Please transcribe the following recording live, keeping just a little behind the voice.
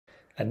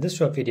And this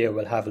short video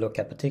will have a look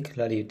at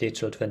particularly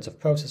digital twins of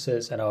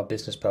processes and our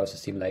business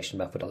process simulation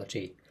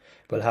methodology.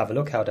 We'll have a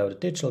look how the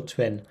digital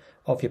twin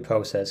of your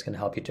process can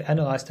help you to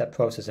analyze that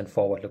process in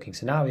forward-looking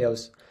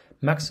scenarios,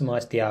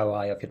 maximize the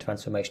ROI of your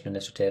transformation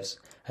initiatives,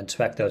 and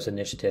track those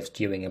initiatives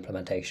during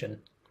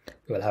implementation.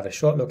 We will have a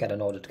short look at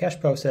an order-to-cash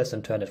process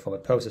and turn it from a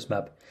process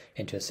map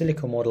into a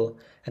Silico model,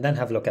 and then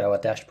have a look at our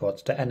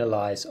dashboards to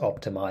analyze,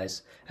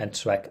 optimize, and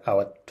track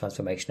our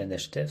transformation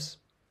initiatives.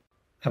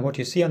 And what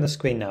you see on the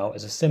screen now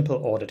is a simple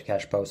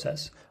order-to-cash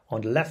process. On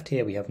the left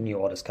here we have new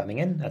orders coming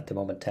in, at the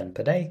moment 10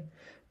 per day.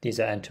 These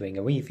are entering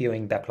a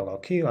reviewing backlog or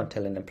queue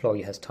until an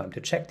employee has time to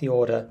check the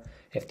order.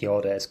 If the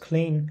order is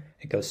clean,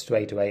 it goes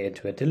straight away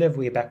into a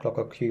delivery backlog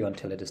or queue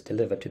until it is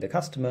delivered to the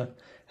customer.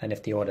 And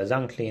if the order is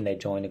unclean, they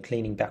join a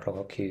cleaning backlog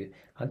or queue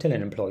until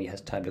an employee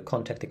has time to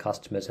contact the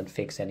customers and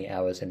fix any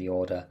errors in the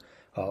order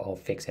or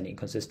fix any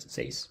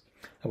inconsistencies.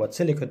 And what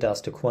Silico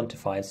does to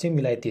quantify and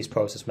simulate these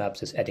process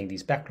maps is adding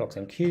these backlogs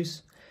and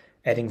queues,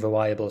 adding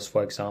variables,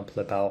 for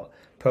example, about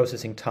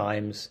processing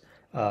times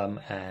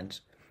and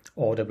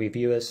order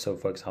reviewers, so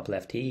for example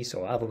FTEs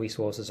or other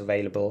resources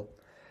available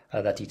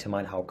that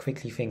determine how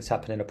quickly things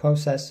happen in a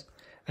process,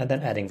 and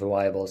then adding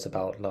variables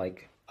about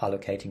like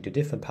allocating to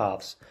different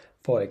paths,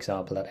 for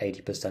example that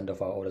 80%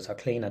 of our orders are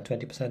clean and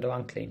 20% are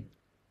unclean.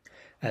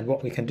 And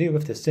what we can do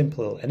with this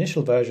simple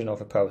initial version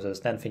of a process,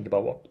 then think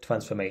about what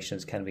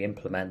transformations can we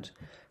implement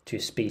to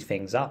speed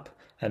things up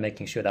and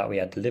making sure that we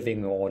are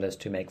delivering more orders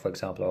to make, for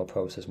example, our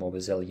process more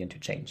resilient to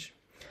change.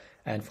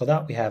 And for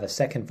that we have a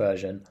second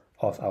version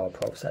of our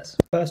process.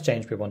 First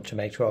change we want to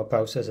make to our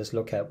process is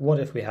look at what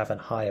if we have a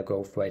higher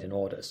growth rate in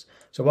orders.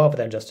 So rather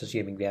than just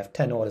assuming we have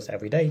 10 orders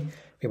every day,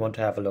 we want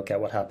to have a look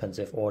at what happens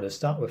if orders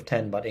start with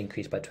 10 but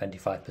increase by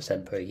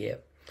 25% per year.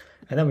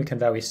 And then we can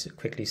very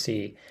quickly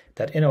see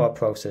that in our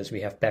process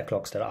we have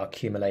backlogs that are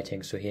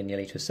accumulating, so here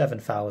nearly to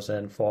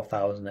 7,000,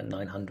 4,000 and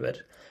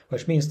 900,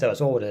 which means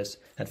there's orders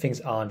and things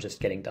aren't just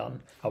getting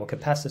done. Our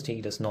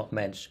capacity does not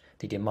match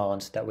the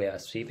demands that we are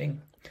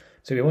receiving.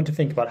 So we want to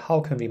think about how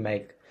can we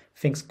make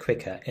things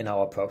quicker in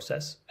our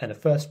process. And the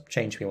first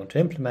change we want to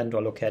implement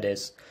or look at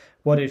is,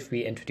 what if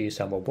we introduce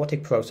some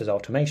robotic process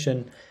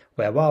automation,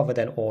 where rather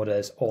than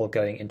orders all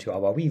going into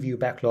our review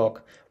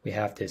backlog, we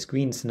have this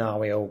green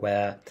scenario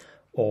where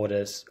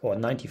orders, or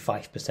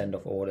 95%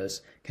 of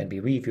orders, can be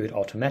reviewed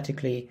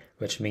automatically,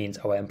 which means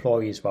our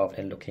employees, rather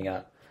than looking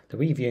at the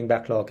reviewing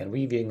backlog and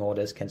reviewing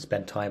orders, can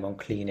spend time on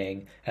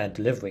cleaning and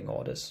delivering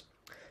orders.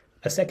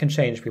 A second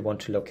change we want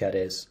to look at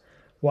is,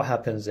 what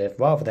happens if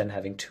rather than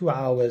having 2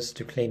 hours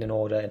to clean an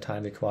order in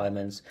time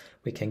requirements,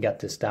 we can get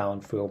this down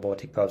through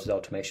robotic process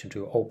automation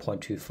to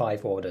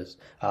 0.25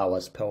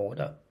 hours per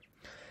order.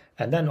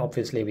 And then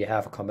obviously we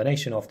have a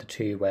combination of the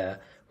two where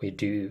we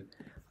do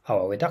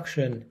our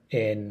reduction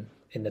in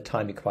the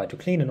time required to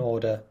clean an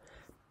order,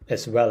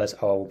 as well as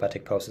our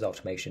robotic process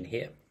automation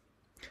here.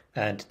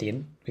 And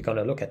we're going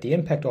to look at the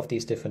impact of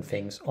these different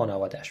things on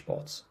our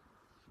dashboards.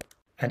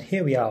 And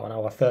here we are on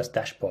our first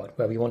dashboard,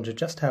 where we want to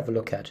just have a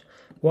look at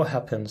what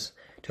happens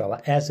to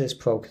our as-is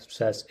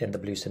process in the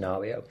blue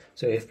scenario.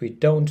 So if we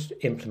don't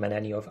implement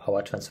any of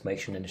our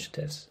transformation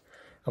initiatives,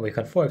 and we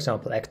can, for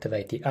example,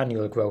 activate the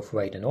annual growth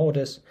rate in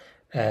orders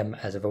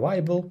as a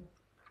variable.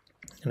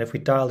 And if we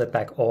dial it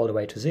back all the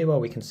way to 0,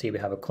 we can see we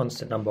have a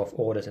constant number of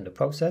orders in the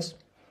process.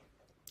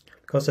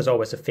 Because there's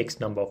always a fixed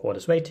number of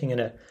orders waiting in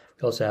it,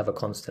 we also have a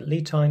constant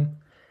lead time.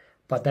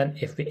 But then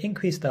if we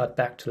increase that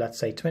back to, let's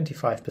say,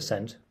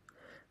 25%,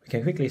 we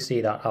can quickly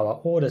see that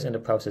our orders in the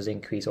process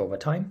increase over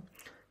time,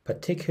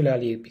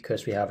 particularly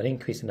because we have an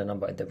increase in the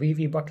number in the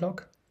review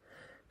backlog.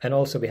 And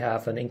also we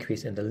have an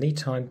increase in the lead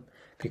time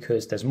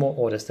because there's more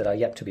orders that are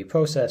yet to be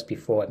processed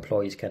before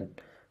employees can,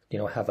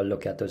 have a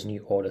look at those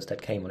new orders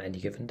that came on any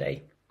given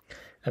day.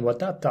 And what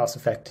that does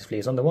effectively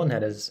is, on the one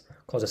hand, is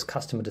causes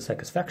customer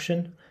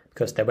dissatisfaction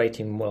because they're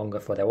waiting longer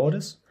for their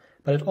orders,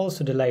 but it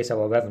also delays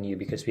our revenue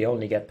because we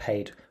only get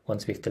paid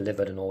once we've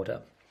delivered an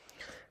order.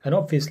 And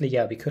obviously,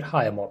 we could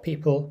hire more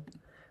people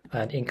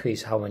and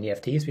increase how many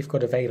FTEs we've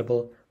got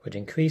available, which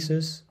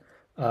increases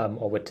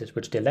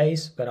which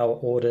delays when our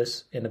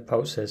orders in the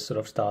process sort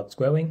of starts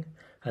growing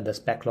and there's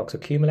backlogs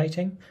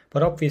accumulating.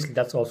 But obviously,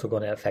 that's also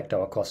going to affect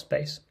our cost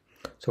base.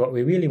 So what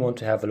we really want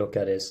to have a look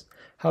at is,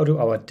 how do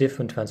our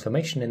different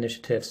transformation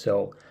initiatives,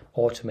 so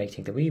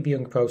automating the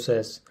reviewing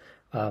process,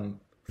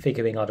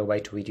 figuring out a way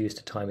to reduce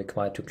the time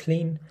required to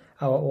clean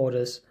our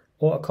orders,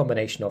 or a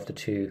combination of the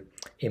two,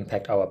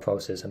 impact our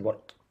process, and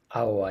what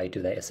ROI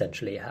do they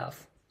essentially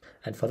have?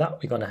 And for that,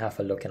 we're going to have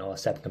a look in our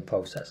second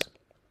process.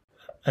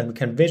 And we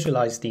can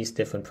visualize these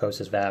different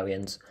process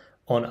variants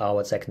on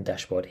our second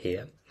dashboard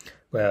here,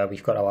 where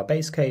we've got our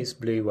base case,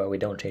 blue, where we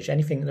don't change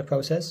anything in the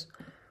process.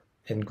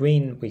 In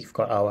green, we've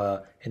got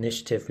our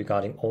initiative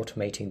regarding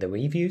automating the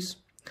reviews.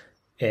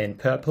 In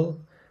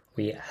purple,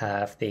 we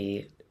have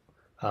the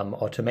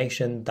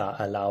automation that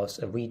allows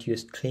a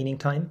reduced cleaning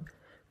time.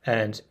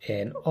 And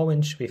in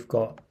orange, we've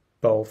got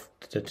both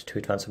the two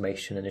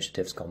transformation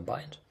initiatives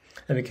combined.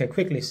 And we can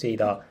quickly see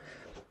that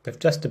With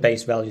just the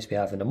base values we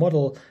have in the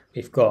model,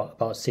 we've got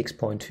about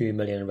 6.2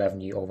 million in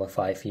revenue over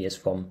 5 years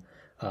from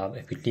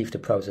if we leave the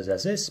process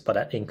as is, but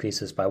that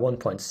increases by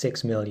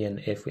 1.6 million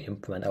if we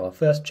implement our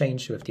first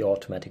change with the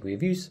automatic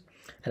reviews,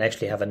 and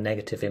actually have a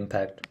negative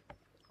impact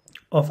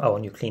of our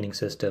new cleaning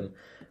system,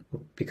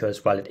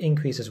 because while it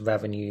increases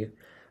revenue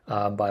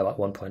by about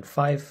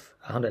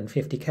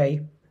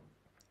 150k,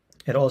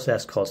 it also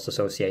has costs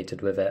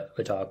associated with it,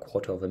 which are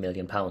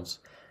 £250,000,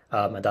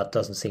 and that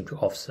doesn't seem to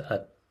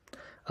offset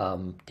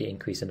the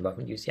increase in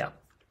revenues.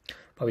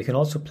 But we can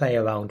also play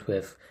around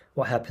with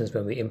what happens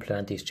when we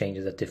implement these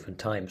changes at different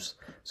times.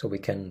 So we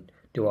can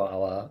do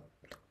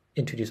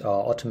introduce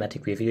our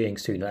automatic reviewing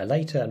sooner or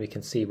later, and we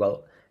can see,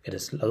 well, it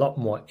is a lot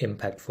more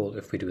impactful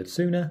if we do it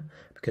sooner,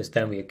 because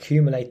then we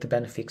accumulate the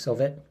benefits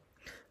of it.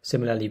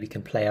 Similarly, we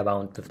can play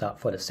around with that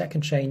for the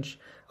second change,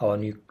 our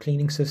new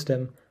cleaning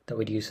system that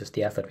reduces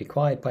the effort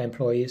required by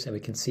employees, and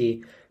we can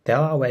see there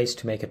are ways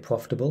to make it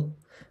profitable.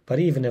 But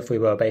even if we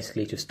were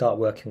basically to start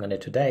working on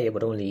it today, it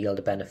would only yield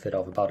a benefit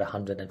of about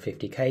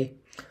 150k,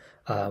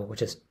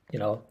 which is,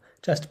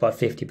 just about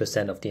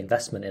 50% of the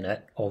investment in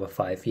it over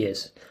 5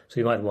 years. So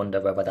you might wonder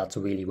whether that's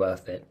really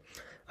worth it.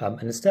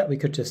 And instead, we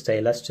could just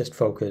say, let's just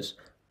focus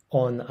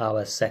on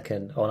our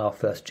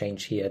first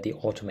change here, the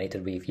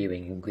automated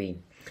reviewing in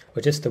green,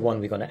 which is the one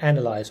we're going to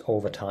analyze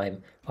over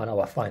time on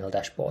our final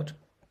dashboard.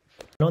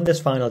 And on this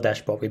final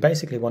dashboard, we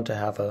basically want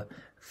to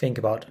think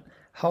about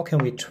how can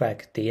we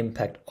track the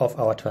impact of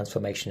our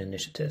transformation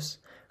initiatives.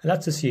 And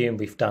let's assume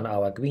we've done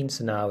our green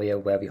scenario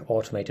where we've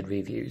automated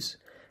reviews,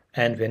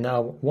 and we're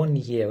now 1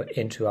 year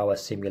into our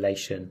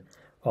simulation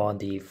on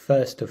the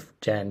 1st of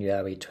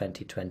January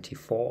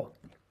 2024.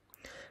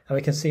 And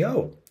we can see,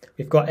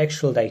 we've got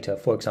actual data,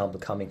 for example,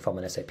 coming from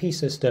an SAP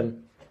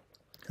system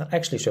that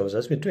actually shows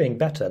us we're doing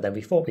better than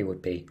we thought we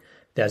would be.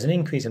 There's an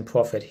increase in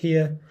profit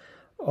here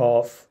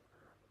of,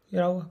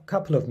 a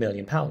couple of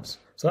 £1,000,000.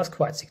 So that's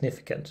quite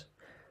significant.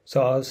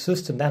 So our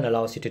system then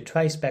allows you to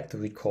trace back the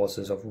root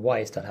causes of why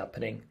is that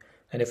happening.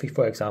 And if we,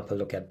 for example,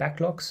 look at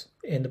backlogs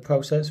in the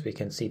process, we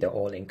can see they're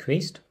all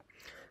increased,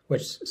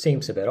 which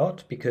seems a bit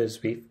odd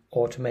because we've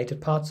automated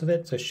parts of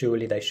it, so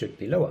surely they should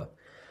be lower.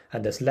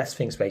 And there's less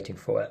things waiting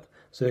for it.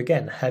 So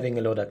again, having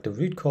a look at the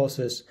root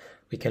causes,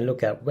 we can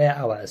look at where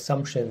our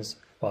assumptions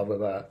while we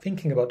were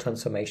thinking about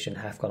transformation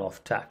have gone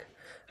off track.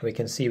 And we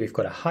can see we've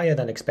got a higher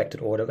than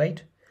expected order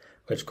rate,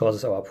 which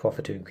causes our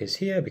profit to increase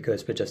here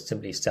because we're just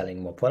simply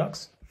selling more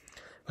products.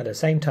 But at the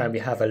same time, we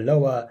have a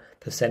lower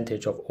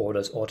percentage of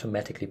orders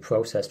automatically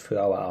processed through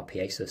our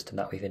RPA system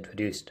that we've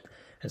introduced.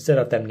 Instead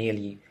of them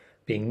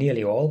being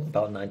nearly all,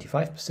 about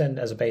 95%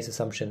 as a base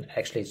assumption,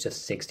 actually it's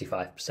just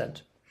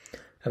 65%.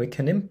 And we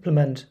can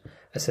implement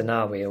a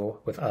scenario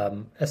with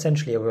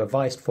essentially a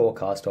revised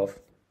forecast of,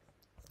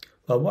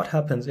 well, what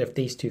happens if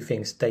these two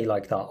things stay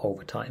like that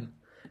over time?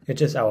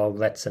 Which is our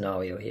red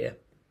scenario here,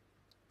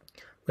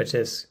 which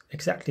is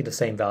exactly the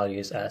same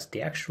values as the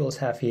actuals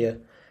have here,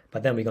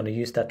 but then we're going to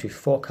use that to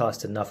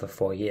forecast another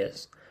 4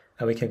 years.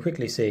 And we can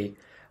quickly see,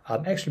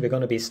 actually we're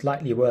going to be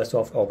slightly worse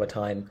off over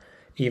time,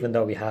 even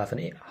though we have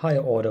a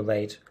higher order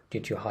rate due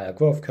to a higher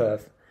growth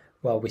curve.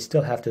 Well, we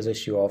still have this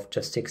issue of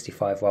just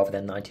 65 rather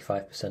than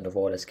 95% of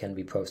orders can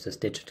be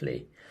processed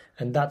digitally.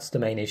 And that's the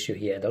main issue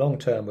here in the long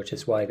term, which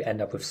is why we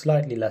end up with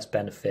slightly less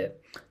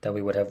benefit than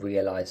we would have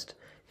realized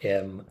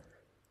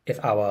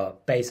if our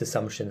base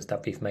assumptions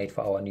that we've made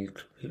for our new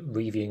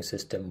reviewing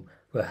system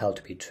were held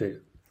to be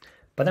true.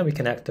 But then we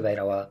can activate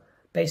our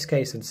base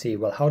case and see,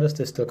 well, how does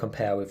this still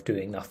compare with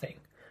doing nothing?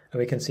 And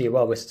we can see,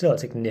 well, we're still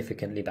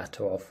significantly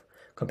better off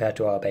compared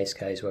to our base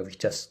case where we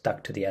just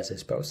stuck to the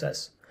as-is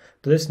process.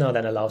 So this now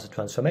then allows the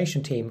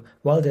transformation team,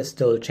 while they're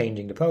still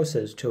changing the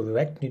process, to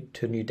react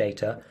to new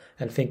data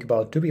and think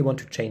about, do we want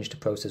to change the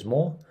process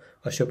more,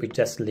 or should we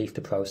just leave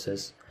the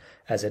process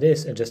as it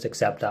is and just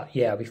accept that,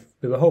 yeah,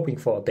 we were hoping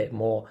for a bit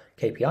more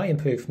KPI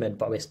improvement,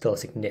 but we're still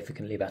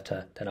significantly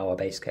better than our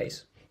base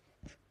case.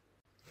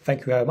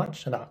 Thank you very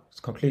much, and that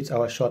concludes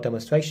our short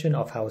demonstration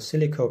of how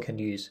Silico can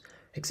use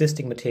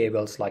existing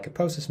materials like a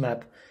process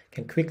map,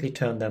 can quickly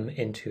turn them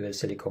into a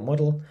Silico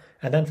model,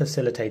 and then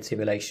facilitate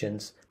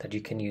simulations that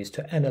you can use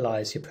to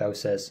analyze your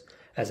process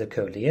as it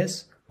currently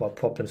is, what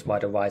problems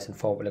might arise in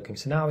forward-looking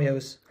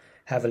scenarios,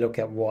 have a look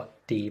at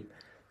what the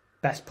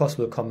best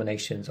possible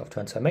combinations of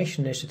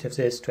transformation initiatives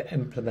is to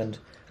implement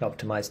and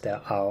optimize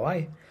their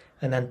ROI,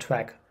 and then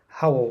track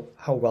how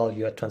well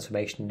your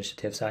transformation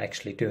initiatives are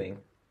actually doing,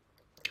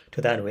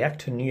 to then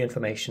react to new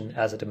information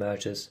as it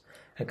emerges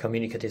and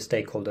communicate to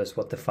stakeholders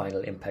what the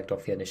final impact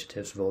of your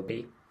initiatives will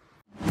be.